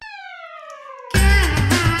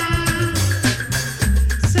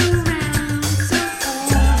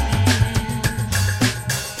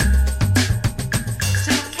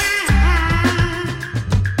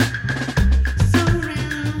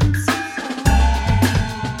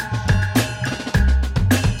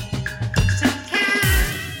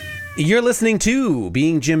You're listening to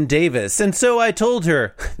Being Jim Davis. And so I told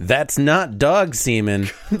her, that's not dog semen.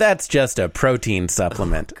 That's just a protein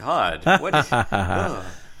supplement. God, what is... Who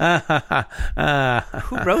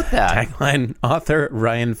wrote that? Tagline author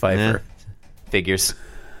Ryan Pfeiffer. Figures.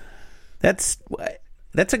 It's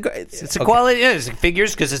a quality. Yeah, it's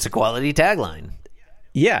figures because it's a quality tagline.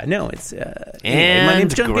 Yeah, no, it's and my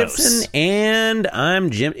name's John gross. Gibson, and I'm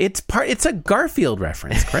Jim. It's a Garfield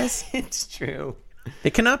reference, Chris. It's true.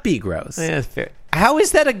 It cannot be gross. Yeah, that's fair. How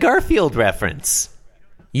is that a Garfield reference?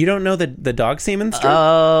 You don't know the dog semen strip?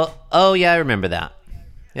 Oh, yeah, I remember that.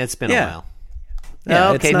 It's been a while.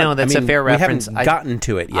 Yeah, okay, that's a fair reference. We haven't gotten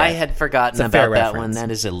to it yet. I had forgotten about that reference. one.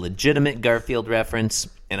 That is a legitimate Garfield reference,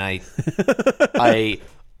 and I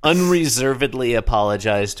unreservedly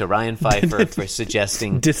apologize to Ryan Pfeiffer for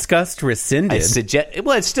suggesting... Disgust rescinded.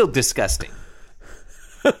 Well, it's still disgusting.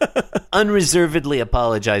 Unreservedly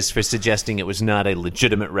apologize for suggesting it was not a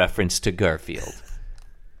legitimate reference to Garfield.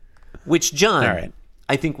 Which, John... All right.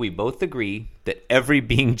 I think we both agree that every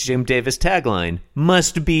Being Jim Davis tagline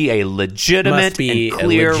must be a legitimate and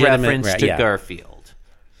clear reference to Garfield.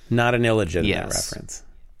 Not an illegitimate reference.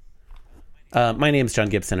 My name's John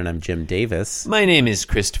Gibson, and I'm Jim Davis. My name is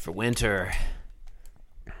Christopher Winter.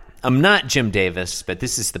 I'm not Jim Davis, but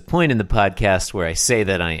this is the point in the podcast where I say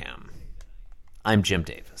that I am. I'm Jim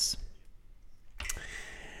Davis.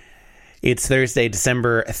 It's Thursday,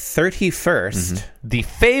 December 31st. The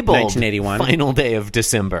fabled 1981. Final day of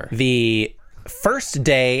December. The first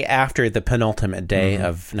day after the penultimate day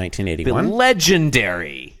of 1981. The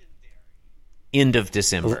legendary end of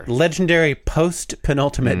December. Legendary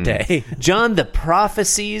post-penultimate day. John, the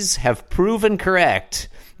prophecies have proven correct.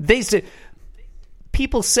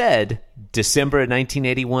 People said December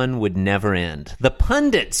 1981 would never end. The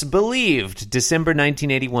pundits believed December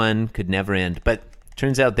 1981 could never end, but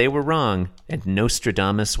turns out they were wrong, and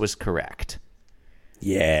Nostradamus was correct.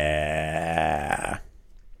 Yeah.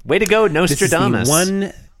 Way to go, Nostradamus.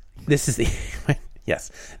 This is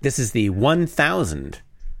the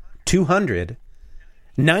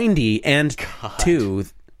 1,290 and two.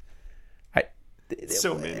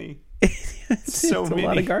 So many. It's a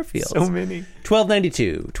lot of Garfields. So many.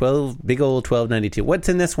 1292. 12, big old 1292. What's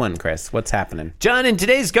in this one, Chris? What's happening? John, in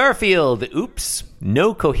today's Garfield, oops,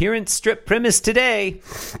 no coherent strip premise today.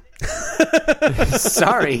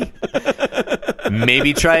 Sorry.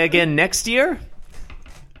 Maybe try again next year?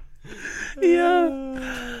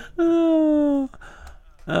 Yeah.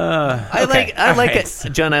 I like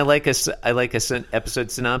an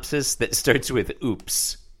episode synopsis that starts with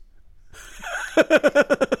oops.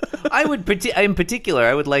 In particular,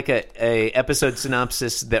 I would like a episode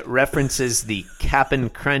synopsis that references the Cap'n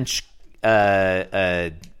Crunch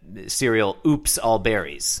cereal Oops All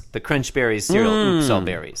Berries. The Crunch Berries cereal Oops All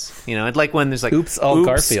Berries. You know, I'd like one there's like Oops All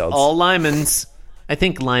Garfields. All Lymans. I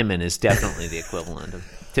think Lyman is definitely the equivalent of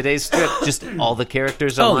today's strip. Just all the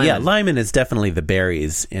characters are Lyman. Yeah, Lyman is definitely the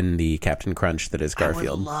berries in the Captain Crunch that is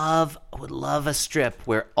Garfield. I would love a strip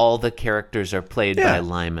where all the characters are played by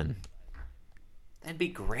Lyman. That'd be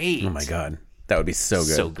great. Oh my god, that would be so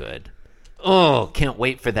good. So good. Oh, can't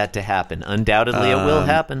wait for that to happen. Undoubtedly, it will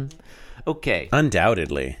happen. Okay.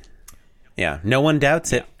 Undoubtedly. Yeah, no one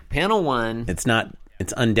doubts it. Panel 1. It's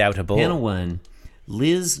undoubtable. Panel 1.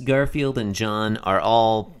 Liz, Garfield, and John are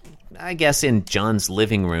all, I guess, in John's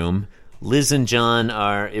living room. Liz and John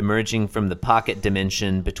are emerging from the pocket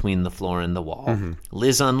dimension between the floor and the wall. Mm-hmm.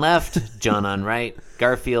 Liz on left, John on right,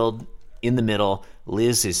 Garfield in the middle.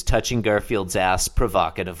 Liz is touching Garfield's ass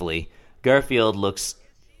provocatively. Garfield looks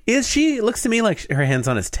to me like her hand's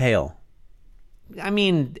on his tail. I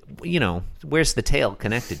mean, you know, where's the tail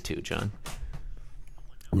connected to, John?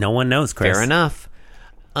 No one knows, Chris. Fair enough.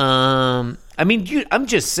 I mean, I'm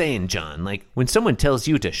just saying, John, like, when someone tells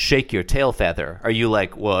you to shake your tail feather, are you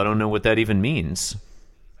like, well, I don't know what that even means?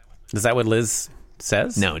 Is that what Liz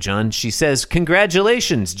says? No, John. She says,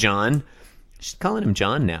 congratulations, John. She's calling him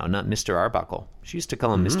John now, not Mr. Arbuckle. She used to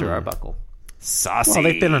call him Mr. Arbuckle. Saucy. Well,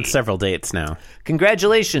 they've been on several dates now.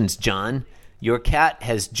 Congratulations, John. Your cat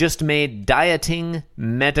has just made dieting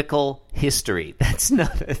medical history. That's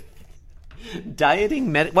not a...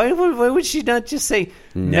 Dieting why would she not just say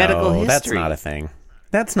medical history? No, that's not a thing.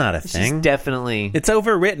 That's not a thing. She's definitely... It's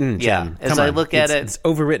overwritten, Jim. Yeah, as I look at it... It's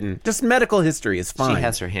overwritten. Just medical history is fine. She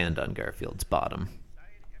has her hand on Garfield's bottom.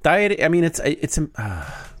 Diet, I mean, it's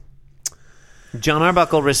John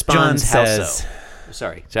Arbuckle responds, John how says, so?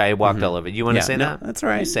 Sorry, I walked all over it. You want to say that? That's all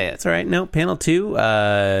right. You say it. That's all right. No, panel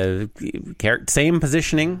 2, same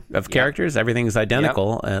positioning of characters. Everything's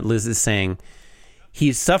identical. Liz is saying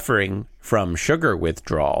he's suffering from sugar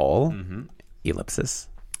withdrawal, ellipsis.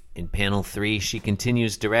 In panel 3, she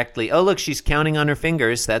continues directly. Oh, look, she's counting on her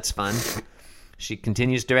fingers. That's fun. She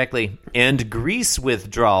continues directly. And grease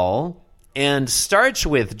withdrawal and starch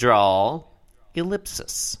withdrawal,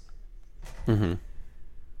 ellipsis. Mm-hmm.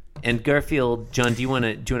 And Garfield, John, do you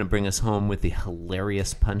want to bring us home with the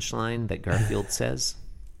hilarious punchline that Garfield says?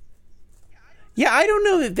 Yeah, I don't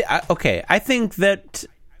know. Okay, I think that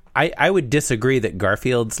I would disagree that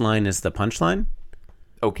Garfield's line is the punchline.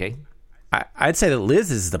 Okay. I'd say that Liz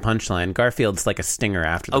is the punchline. Garfield's like a stinger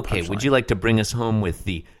after the punchline. Okay, would you like to bring us home with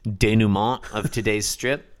the denouement of today's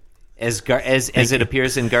strip? As it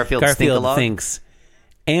appears in Garfield's Garfield think-along? thinks,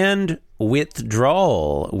 and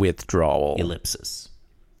withdrawal. Ellipsis.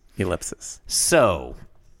 So.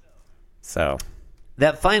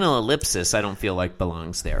 That final ellipsis, I don't feel like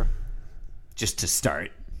belongs there. Just to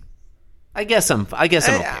start. I guess I'm okay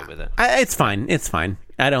with it. It's fine.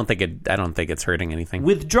 I don't think it's hurting anything.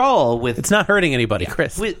 Withdrawal it's not hurting anybody,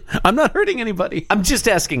 Chris. I'm not hurting anybody. I'm just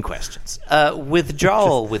asking questions.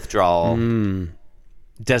 Withdrawal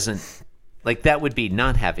doesn't, like, that would be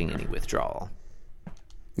not having any withdrawal.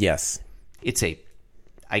 Yes. It's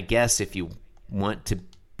I guess if you want to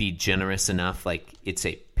be generous enough, like, it's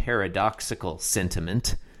a paradoxical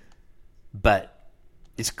sentiment, but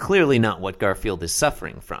it's clearly not what Garfield is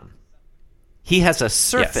suffering from. He has a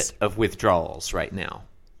surfeit of withdrawals right now.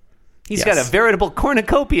 He's got a veritable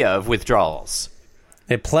cornucopia of withdrawals.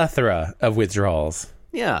 A plethora of withdrawals.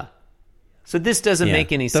 Yeah. So this doesn't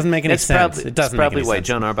make any sense. Doesn't make any sense. It doesn't That's probably make any why sense.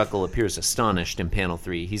 John Arbuckle appears astonished in panel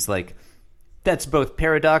 3. He's like, that's both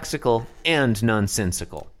paradoxical and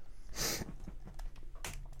nonsensical.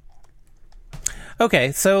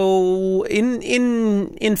 Okay, so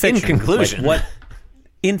in fiction, In conclusion.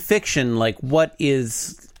 In fiction, what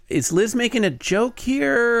is Liz making a joke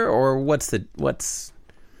here, or what's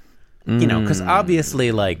because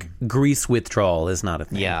obviously, grease withdrawal is not a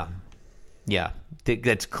thing. Yeah.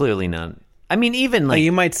 That's clearly not. I mean, even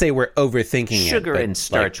you might say we're overthinking sugar it, but, and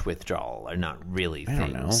starch withdrawal are not really things. I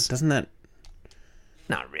don't know. Doesn't that?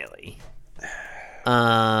 Not really.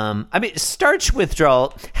 I mean, starch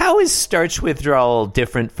withdrawal. How is starch withdrawal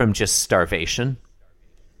different from just starvation?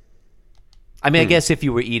 I mean, I guess if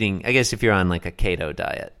you're on like a keto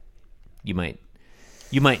diet, you might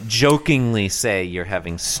jokingly say you're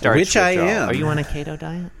having starch withdrawal. I am. Are you on a keto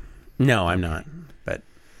diet? No, I'm not. But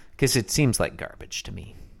because it seems like garbage to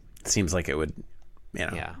me. It seems like it would,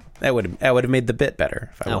 Yeah. That would have made the bit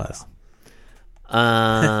better if I was.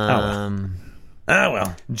 Oh,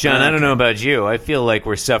 well. John, I don't know about you. I feel like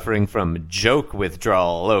we're suffering from joke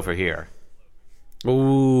withdrawal over here.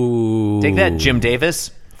 Ooh. Take that, Jim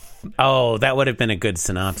Davis. Oh, that would have been a good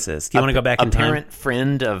synopsis. Do you want to go back in time? Apparent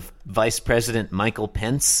friend of Vice President Michael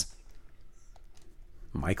Pence.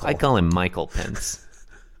 Michael? I call him Michael Pence.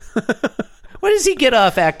 Why does he get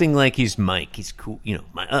off acting like he's Mike? He's cool.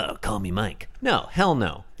 Call me Mike. No, hell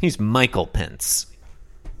no. He's Michael Pence.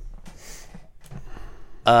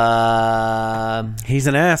 He's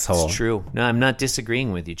an asshole. It's true. No, I'm not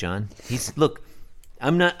disagreeing with you, John. But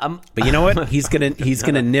you know what? He's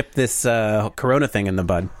gonna nip this Corona thing in the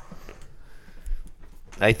bud.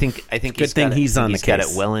 I think Good thing he's on the case. He's got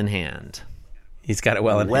case. it well in hand. He's got it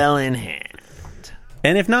well in hand.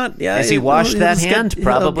 And if not, has he washed that hand?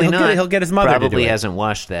 Probably not. He'll get his mother Probably to do it. hasn't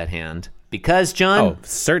washed that hand because, John. Oh,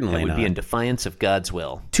 certainly it would not. be in defiance of God's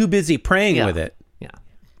will. Too busy praying with it. Yeah.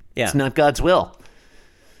 It's not God's will.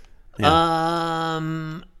 Yeah.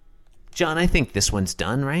 John, I think this one's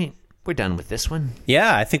done, right? We're done with this one.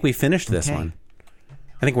 Yeah, I think we finished this one.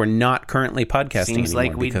 I think we're not currently podcasting Seems anymore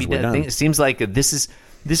like we'd because be we're done. done. It seems like this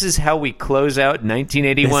is how we close out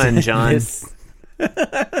 1981, John.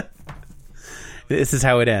 This is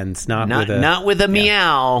how it ends. Not with a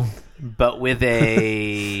meow, but with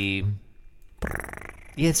a.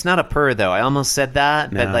 Yeah, it's not a purr though. I almost said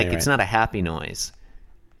that, but it's not a happy noise.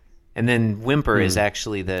 And then whimper is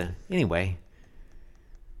actually the anyway.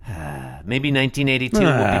 Maybe 1982 will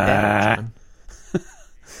be better, John.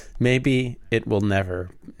 Maybe it will never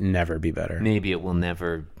be better. Maybe it will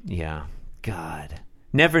never. Yeah, God,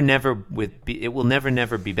 never it will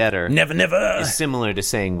never be better. Never. Is similar to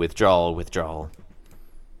saying withdrawal.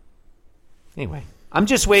 Anyway, I'm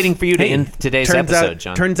just waiting for you to end today's episode,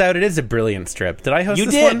 John. Turns out it is a brilliant strip. Did I host you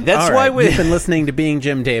this did. one? That's All why right. You've been listening to Being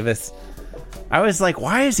Jim Davis. I was like,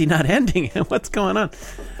 why is he not ending it? What's going on?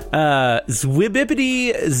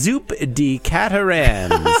 Zwibibbity Zoop de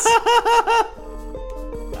Catarans.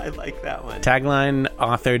 I like that one. Tagline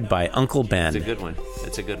authored by Uncle Ben. It's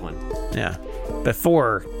a good one. Yeah.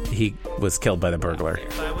 Before he was killed by the burglar.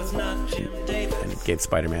 If I was not Jim Davis. gave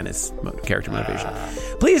Spider-Man his character motivation.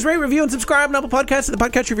 Please rate, review, and subscribe on Apple Podcasts to the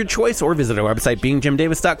podcatcher of your choice, or visit our website,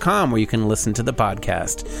 beingjimdavis.com, where you can listen to the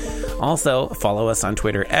podcast. Also, follow us on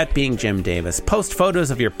Twitter at beingjimdavis. Post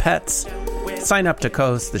photos of your pets. Sign up to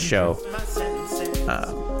co-host the show.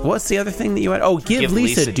 What's the other thing that you had? Oh, give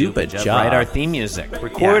Lisa Dupe a job. Write our theme music.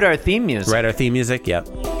 Record our theme music. Write our theme music, yep.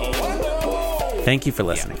 Thank you for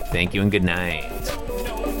listening. Yeah. Thank you and good night.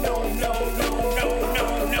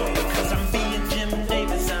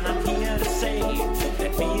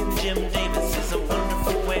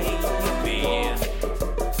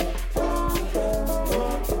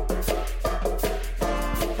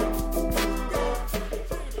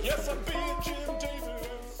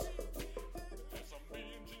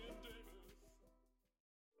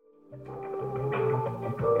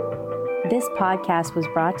 This podcast was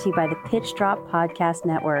brought to you by the Pitch Drop Podcast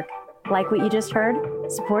Network. Like what you just heard?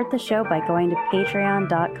 Support the show by going to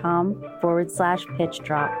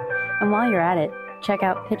patreon.com/pitchdrop. And while you're at it, check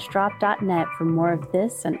out pitchdrop.net for more of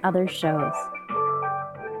this and other shows.